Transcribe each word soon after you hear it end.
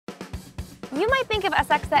You might think of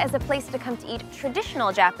Asakusa as a place to come to eat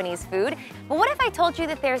traditional Japanese food, but what if I told you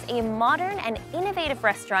that there's a modern and innovative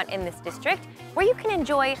restaurant in this district where you can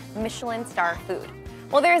enjoy Michelin-Starred food?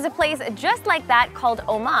 Well, there is a place just like that called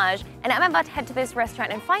Homage, and I'm about to head to this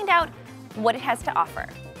restaurant and find out what it has to offer.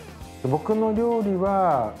 僕の料理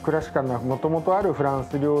はクラシカルなもともとあるフラン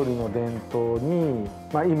ス料理の伝統に、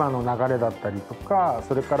今の流れだったりとか、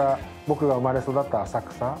それから僕が生まれ育った浅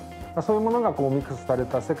草、そういうものがこうミックスされ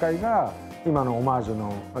た世界が今のオマージュ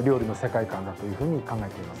の料理の世界観だというふうに考え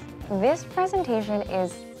ています。This presentation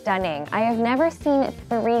is stunning. I have never seen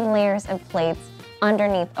 3 layers of plates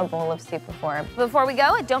underneath a bowl of soup before. Before we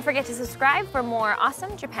go, don't forget to subscribe for more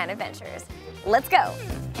awesome Japan adventures. Let's go!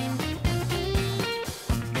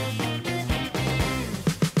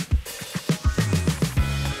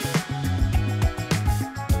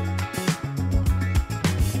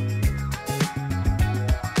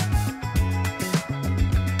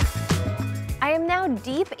 I am now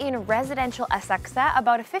deep in residential Asakusa,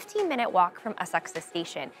 about a 15-minute walk from Asakusa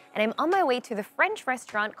Station, and I'm on my way to the French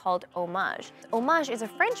restaurant called Hommage. Hommage is a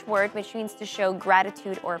French word which means to show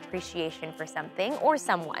gratitude or appreciation for something or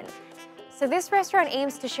someone. So this restaurant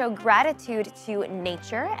aims to show gratitude to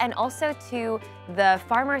nature and also to the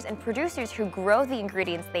farmers and producers who grow the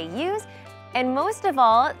ingredients they use, and most of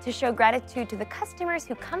all, to show gratitude to the customers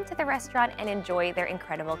who come to the restaurant and enjoy their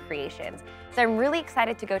incredible creations. So I'm really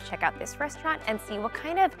excited to go check out this restaurant and see what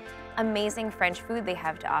kind of amazing French food they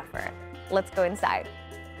have to offer. Let's go inside.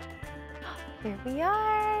 Here we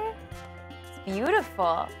are. It's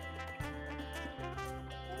beautiful.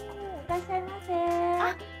 いらっしゃいませ。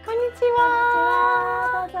あ、こんにち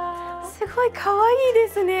は。どうぞ。すごい可愛いで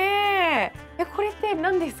すね。これって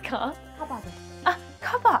何ですか？カバです。あ、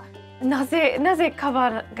カバ。なぜカ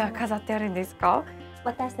バが飾ってあるんですか？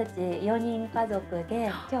私たち4人家族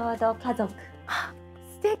でちょうど家族。素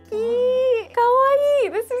敵。可愛い。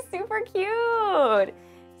This is super cute.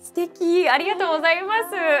 素敵。ありがとうございま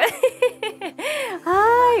す。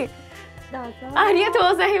はい。どうぞ。ありがとう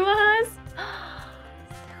ございます。す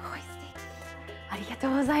ごい素敵。ありがと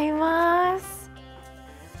うございます。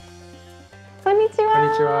こんにちは。こん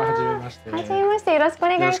にちは。はじめまして。はじめまして。よろしくお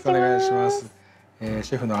願いします。よろしくお願いします。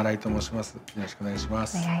シェフの新井と申します。よろしくお願いしま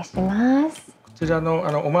す。お願いします。こちらの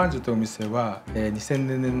オマージュというお店は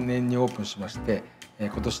2000年にオープンしまして、今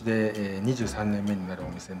年で23年目になるお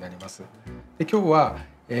店になります。で今日は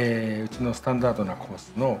うちのスタンダードなコー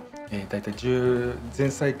スのだいたい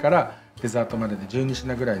前菜からデザートまでで12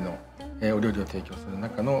品ぐらいのお料理を提供する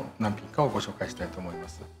中の何品かをご紹介したいと思いま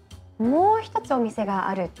す。もう一つお店が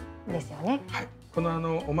あるんですよね。はい。この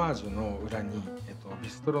オマージュの裏にビ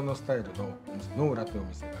ストロのスタイルのお店ノーラというお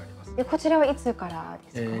店があります。でこちらはいつから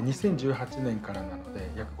ですか？2018年からなので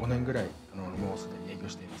約5年ぐらいもうすでに営業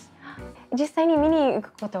しています。実際に見に行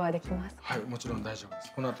くことはできますか？はい、もちろん大丈夫で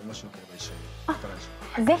す。この後もしよければ一緒にいかがでしょ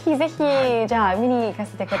うか。ぜひぜひ、はい、じゃあ見に行か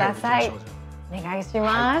せてください。はい、お願いし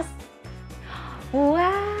ます。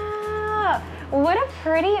わー、What a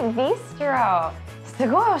pretty bistro。す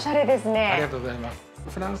ごいおしゃれですね。ありがとうございます。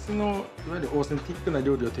フランスのいわゆるオーセンティックな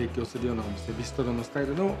料理を提供するようなお店、ビストロのスタイ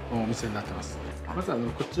ルのお店になってます。まずこ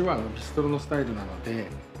っちはビストロのスタイルなので、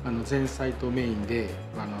前菜とメインで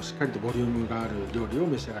しっかりとボリュームがある料理を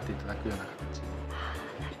召し上がっていただくような形。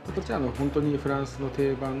こっちは本当にフランスの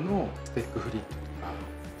定番のステークフリットとか、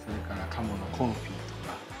それから鴨のコンフィと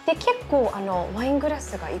か。で結構ワイングラ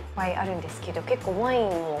スがいっぱいあるんですけど、結構ワイン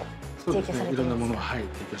も提供されています。そうですね。いろんなものを提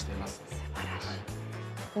供しています。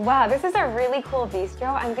Wow, this is a really cool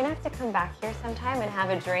bistro. I'm gonna have to come back here sometime and have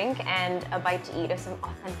a drink and a bite to eat of some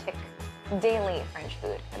authentic daily French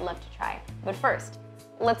food. I'd love to try. But first,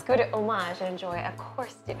 let's go to Homage and enjoy a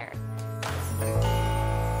course dinner.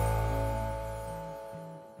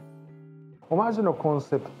 オマージュのコン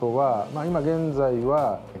セプトは、今現在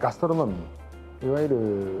はガストロノミー、いわゆ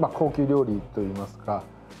る、高級料理といいますか、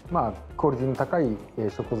クオリティの高い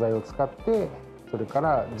食材を使ってそれか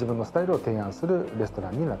ら自分のスタイルを提案するレストラ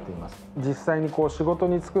ンになっています。実際に仕事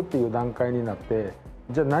に就くっていう段階になって、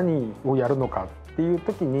じゃあ何をやるのかっていう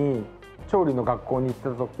時に調理の学校に行った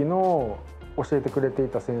時の教えてくれてい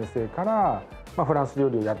た先生から、フランス料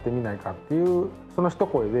理をやってみないかっていうその一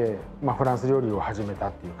声で、フランス料理を始めた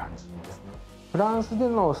っていう感じですね。フランスで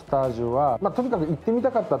のスタージュは、とにかく行ってみ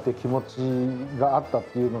たかったっていう気持ちがあったっ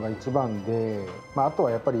ていうのが一番で、あと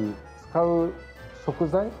はやっぱり使う食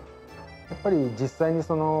材、やっぱり実際に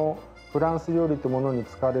そのフランス料理というものに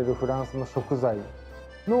使われるフランスの食材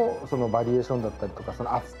のそのバリエーションだったりとか、そ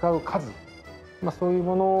の扱う数、そういう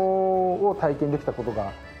ものを体験できたこと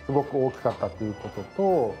がすごく大きかったということ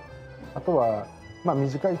と、あとは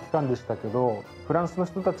短い期間でしたけど、フランスの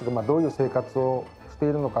人たちがどういう生活をしって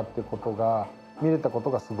いるのかっていうことが見れたこと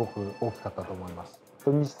がすごく大きかったと思います。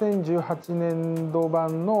2018年度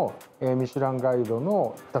版のミシュランガイド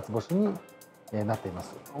の2つ星になっていま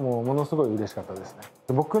す。ものすごい嬉しかったですね。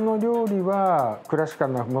僕の料理はクラシカ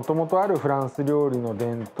ルなもともとあるフランス料理の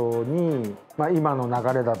伝統に、今の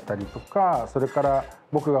流れだったりとか、それから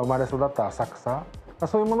僕が生まれ育った浅草、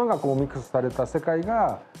そういうものがこうミックスされた世界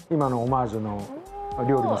が今のオマージュの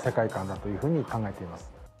料理の世界観だというふうに考えています。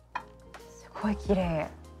すごい綺麗。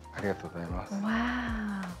ありがとうございます。わ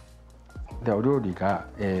ではお料理が、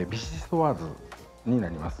ビシソワーズにな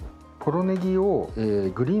ります。ポロネギを、グ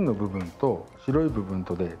リーンの部分と白い部分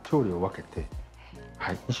とで調理を分けて、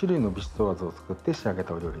はい、2種類のビシソワーズを作って仕上げ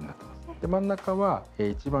たお料理になってます。で真ん中は、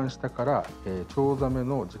一番下から、チョウザメ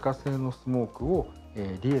の自家製のスモークを、リ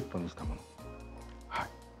エットにしたもの、はい、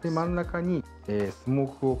で真ん中に、スモ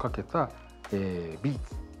ークをかけた、ビー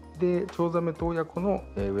ツでチョウザメと親子の、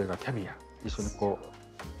上がキャビア、一緒にこ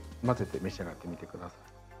う混ぜて召し上がってみてくださ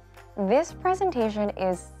い。This presentation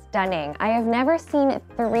is stunning. I have never seen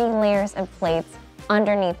 3 layers of plates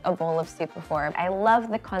underneath a bowl of soup before. I love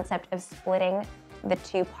the concept of splitting the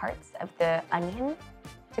 2 parts of the onion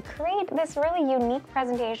to create this really unique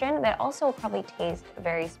presentation that also will probably taste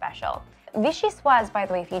very special. Vichyssoise, by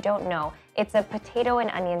the way, if you don't know, it's a potato and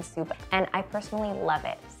onion soup, and I personally love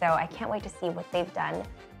it. So I can't wait to see what they've done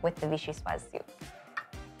with the vichyssoise soup.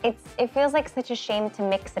 It feels like such a shame to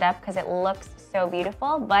mix it up because it looks so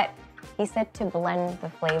beautiful, but he said to blend the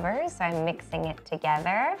flavors, so I'm mixing it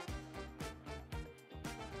together.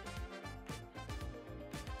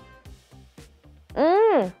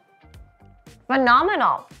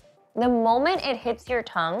 Phenomenal. The moment it hits your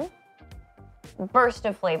tongue, burst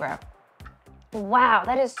of flavor. Wow,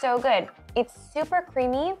 that is so good. It's super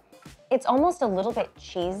creamy. It's almost a little bit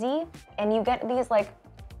cheesy, and you get these like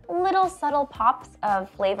little subtle pops of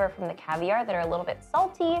flavor from the caviar that are a little bit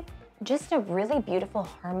salty. Just a really beautiful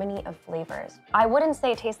harmony of flavors. I wouldn't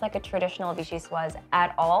say it tastes like a traditional vichyssoise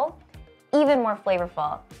at all. Even more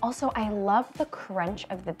flavorful. Also, I love the crunch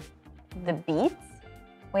of the beets.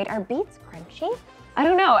 Wait, are beets crunchy? I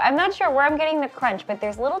don't know. I'm not sure where I'm getting the crunch, but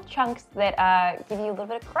there's little chunks that give you a little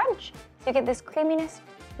bit of crunch. So you get this creaminess,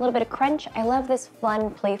 a little bit of crunch. I love this fun,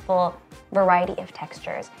 playful variety of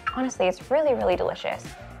textures. Honestly, it's really, really delicious.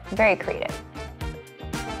 Very creative.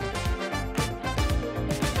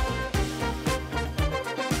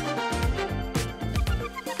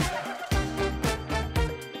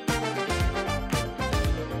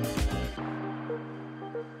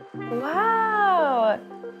 Wow!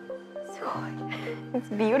 It's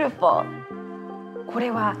beautiful. こ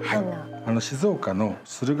れはどんな？静岡の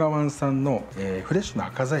駿河湾産の、フレッシュな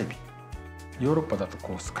赤座エビ。ヨーロッパだと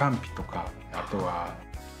こうスカンピとか、あとは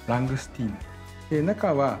ラングスティーヌ。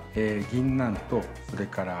中は、銀杏とそれ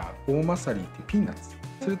から大マサリーというピーナッツ。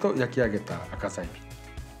それと焼き上げた赤座エビ。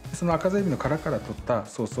その赤座エビの殻から取った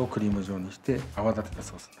ソースをクリーム状にして泡立てた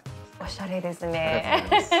ソースになります。おしゃれですね。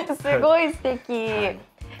すごい素敵。はい、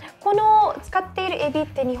この使っているエビっ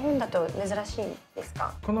て日本だと珍しいです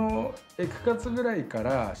か？この9月ぐらいか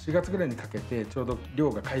ら4月ぐらいにかけてちょうど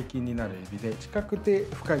漁が解禁になるエビで、近くて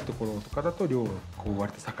深いところとかだと漁をこう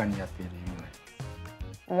割と盛んにやっているエビになります。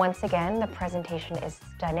Once again, the presentation is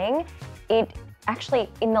stunning. It actually,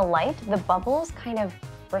 in the light, the bubbles kind of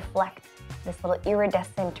reflect this little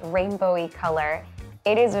iridescent rainbowy color.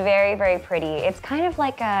 It is very, very pretty. It's kind of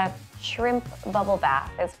like a shrimp bubble bath,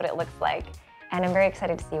 is what it looks like. And I'm very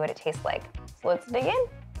excited to see what it tastes like. So let's dig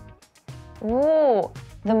in. Ooh,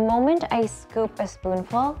 the moment I scoop a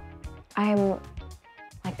spoonful, I'm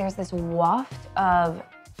like, there's this waft of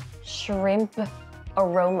shrimp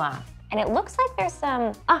aroma. And it looks like there's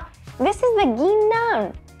some, this is the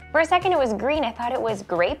ginnan. For a second it was green, I thought it was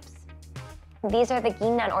grapes. These are the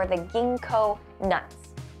ginnan or the ginkgo nuts,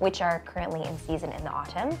 which are currently in season in the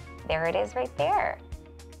autumn. There it is right there.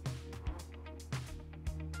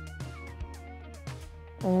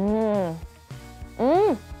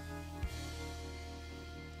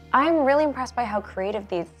 I'm really impressed by how creative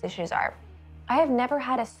these dishes are. I have never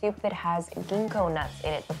had a soup that has ginkgo nuts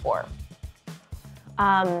in it before.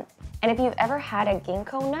 And if you've ever had a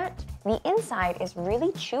ginkgo nut, the inside is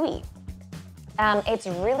really chewy. It's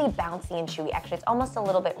really bouncy and chewy. Actually, it's almost a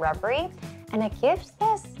little bit rubbery, and it gives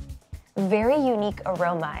this very unique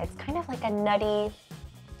aroma. It's kind of like a nutty,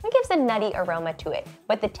 it gives a nutty aroma to it,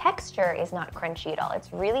 but the texture is not crunchy at all.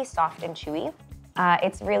 It's really soft and chewy.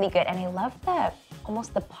 It's really good, and I love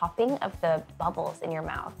almost the popping of the bubbles in your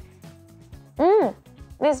mouth.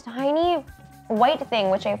 This tiny white thing,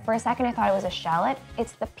 which for a second I thought it was a shallot,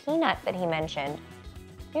 it's the peanut that he mentioned.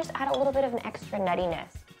 You just add a little bit of an extra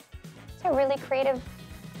nuttiness. It's a really creative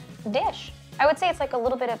dish. I would say it's like a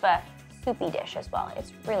little bit of a soupy dish as well.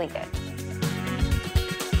 It's really good.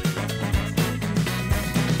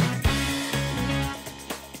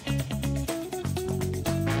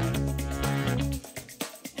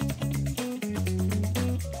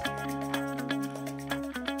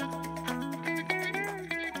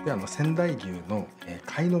で仙台牛の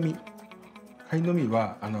貝のみ。貝のみ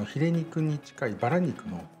はヒレ肉に近いバラ肉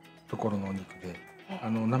のところのお肉で、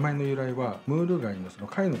名前の由来はムール貝のその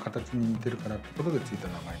貝の形に似てるからってことでついた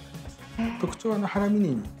名前になります。特徴はハラミ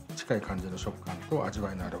に近い感じの食感と味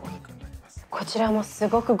わいのあるお肉になります。こちらもす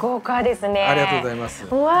ごく豪華ですね。ありがとうございます。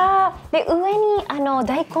わー、で上に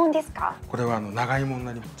大根ですか？これは長芋に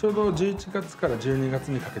なります。ちょうど11月から12月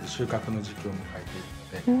にかけて収穫の時期を迎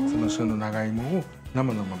えているので、その旬の長芋を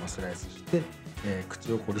生のままスライスして、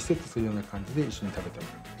口をリセットするような感じで一緒に食べても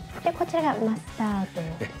らう。でこちらがマスタード。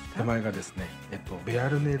手前がですね、ベア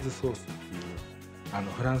ルネーズソースってい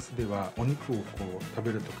うフランスではお肉を食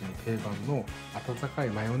べる時に定番の温かい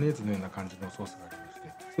マヨネーズのような感じのソースがありまし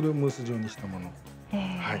て、それをムース状にしたもの。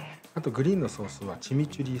はい。あとグリーンのソースはチミ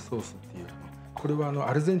チュリーソースっていうこれは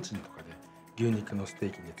アルゼンチンとかで牛肉のステ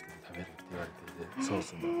ーキにつけて食べるって言われているソー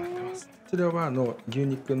スになってます。こちらは牛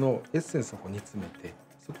肉のエッセンスを煮詰めて、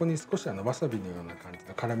そこに少しわさびのような感じ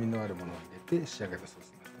の辛みのあるものを入れて仕上げたソース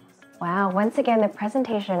になってます。Wow, once again, the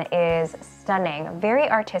presentation is stunning, very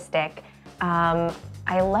artistic. I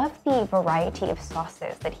love the variety of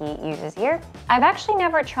sauces that he uses here. I've actually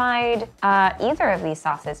never tried either of these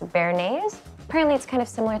sauces. Béarnaise, apparently it's kind of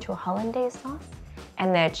similar to a hollandaise sauce,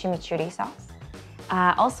 and the chimichurri sauce.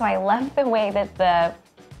 Also, I love the way that the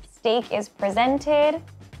steak is presented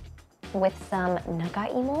with some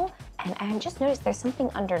nagaimo, and I just noticed there's something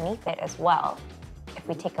underneath it as well. If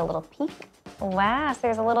we take a little peek, wow, so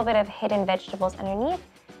there's a little bit of hidden vegetables underneath.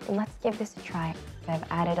 Let's give this a try. I've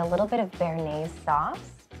added a little bit of béarnaise sauce,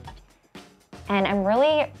 and I'm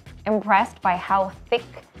really impressed by how thick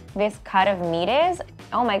this cut of meat is.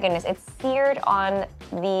 Oh my goodness, it's seared on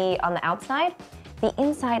the outside. The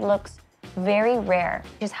inside looks very rare,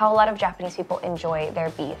 which is how a lot of Japanese people enjoy their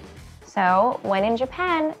beef. So when in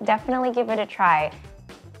Japan, definitely give it a try.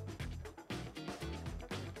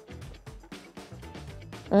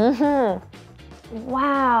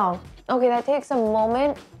 Wow. Okay, that takes a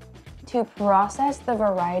moment to process the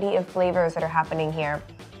variety of flavors that are happening here.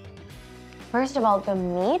 First of all, the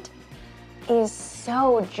meat is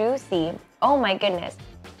so juicy. Oh my goodness.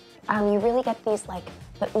 You really get these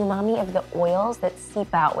the umami of the oils that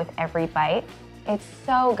seep out with every bite. It's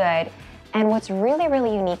so good. And what's really,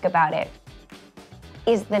 really unique about it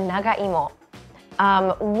is the nagaimo.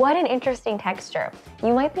 What an interesting texture.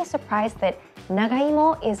 You might be surprised that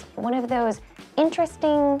nagaimo is one of those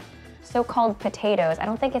interesting so-called potatoes. I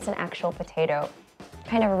don't think it's an actual potato.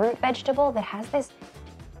 Kind of root vegetable that has this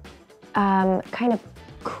kind of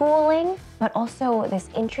cooling, but also this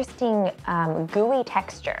interesting gooey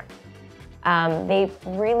texture.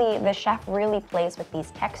 The chef really plays with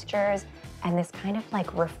these textures and this kind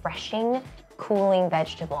of refreshing, cooling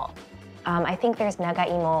vegetable. I think there's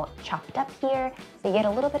nagaimo chopped up here, so you get a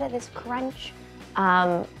little bit of this crunch,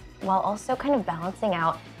 while also kind of balancing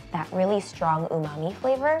out that really strong umami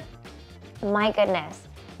flavor. My goodness,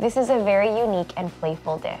 this is a very unique and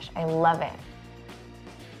playful dish. I love it.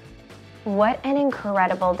 What an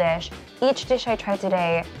incredible dish. Each dish I tried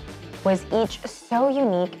today was each so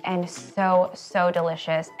unique and so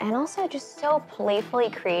delicious, and also just so playfully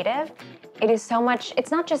creative. It is so much,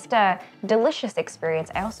 it's not just a delicious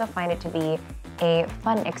experience, I also find it to be a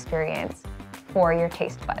fun experience for your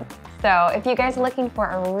taste buds. So if you guys are looking for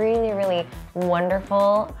a really, really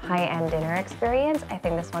wonderful high-end dinner experience, I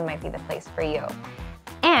think this one might be the place for you.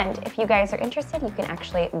 And if you guys are interested, you can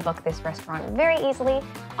actually book this restaurant very easily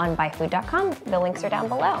on buyfood.com. The links are down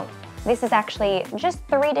below. This is actually just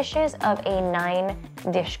 3 dishes of a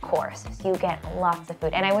 9-dish course, so you get lots of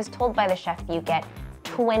food. And I was told by the chef you get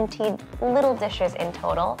 20 little dishes in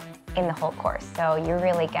total in the whole course, so you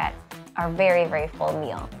really get a very, very full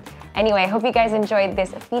meal. Anyway, I hope you guys enjoyed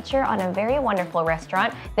this feature on a very wonderful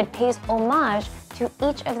restaurant that pays homage to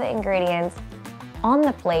each of the ingredients on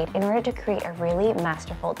the plate in order to create a really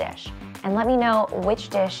masterful dish. And let me know which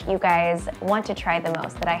dish you guys want to try the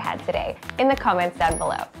most that I had today in the comments down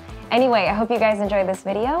below. Anyway, I hope you guys enjoyed this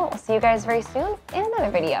video. We'll see you guys very soon in another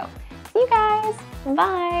video. See you guys.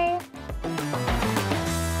 Bye.